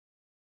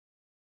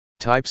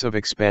Types of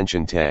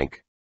expansion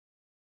tank.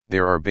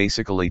 There are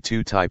basically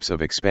two types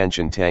of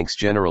expansion tanks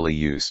generally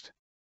used.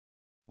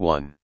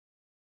 1.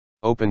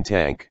 Open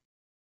tank.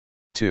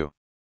 2.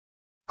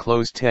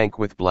 Closed tank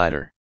with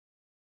bladder.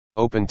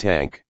 Open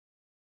tank.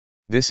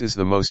 This is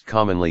the most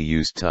commonly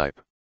used type.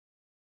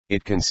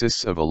 It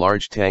consists of a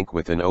large tank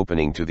with an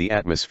opening to the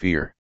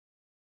atmosphere.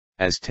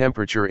 As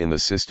temperature in the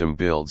system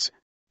builds,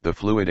 the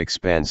fluid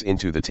expands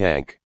into the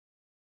tank.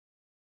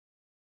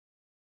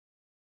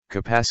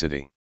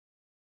 Capacity.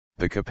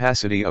 The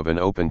capacity of an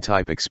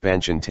open-type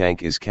expansion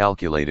tank is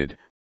calculated,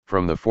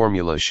 from the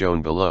formula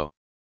shown below.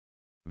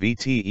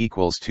 Vt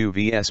equals 2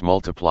 Vs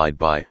multiplied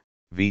by,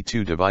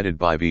 V2 divided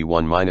by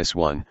V1 minus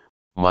 1,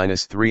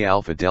 minus 3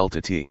 alpha delta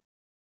T.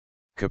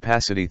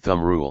 Capacity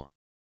thumb rule.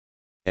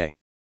 A.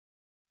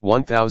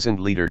 1000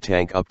 liter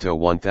tank up to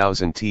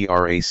 1000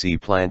 TRAC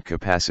plant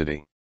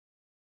capacity.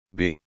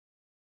 B.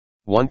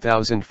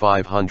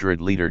 1500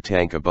 liter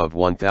tank above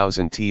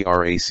 1000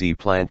 TRAC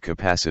plant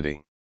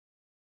capacity.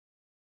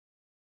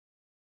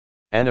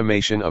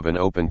 Animation of an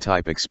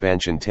open-type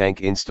expansion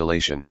tank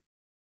installation.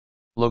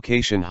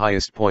 Location: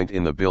 highest point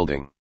in the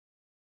building.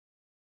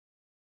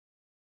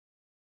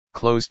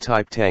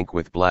 Closed-type tank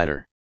with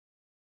bladder.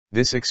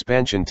 This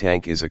expansion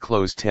tank is a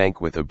closed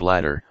tank with a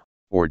bladder,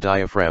 or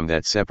diaphragm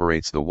that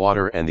separates the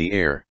water and the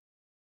air.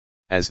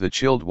 As the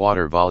chilled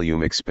water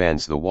volume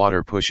expands, the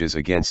water pushes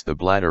against the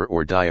bladder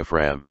or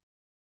diaphragm.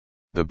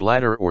 The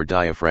bladder or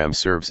diaphragm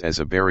serves as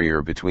a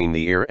barrier between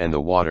the air and the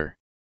water.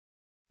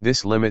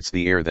 This limits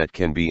the air that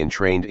can be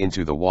entrained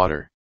into the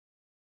water.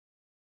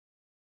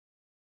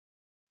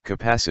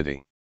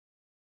 Capacity.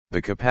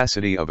 The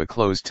capacity of a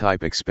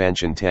closed-type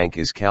expansion tank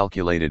is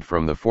calculated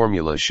from the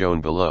formula shown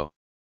below.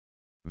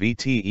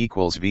 Vt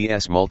equals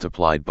Vs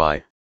multiplied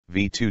by,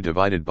 V2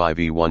 divided by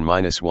V1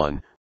 minus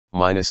 1,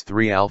 minus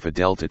 3 alpha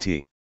delta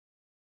T.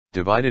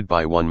 Divided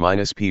by 1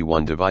 minus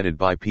P1 divided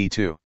by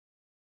P2.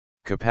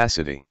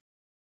 Capacity.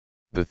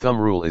 The thumb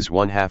rule is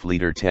 1/2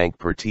 liter tank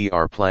per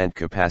TR plant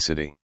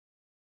capacity.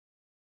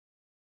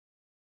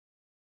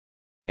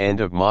 End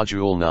of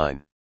Module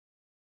 9.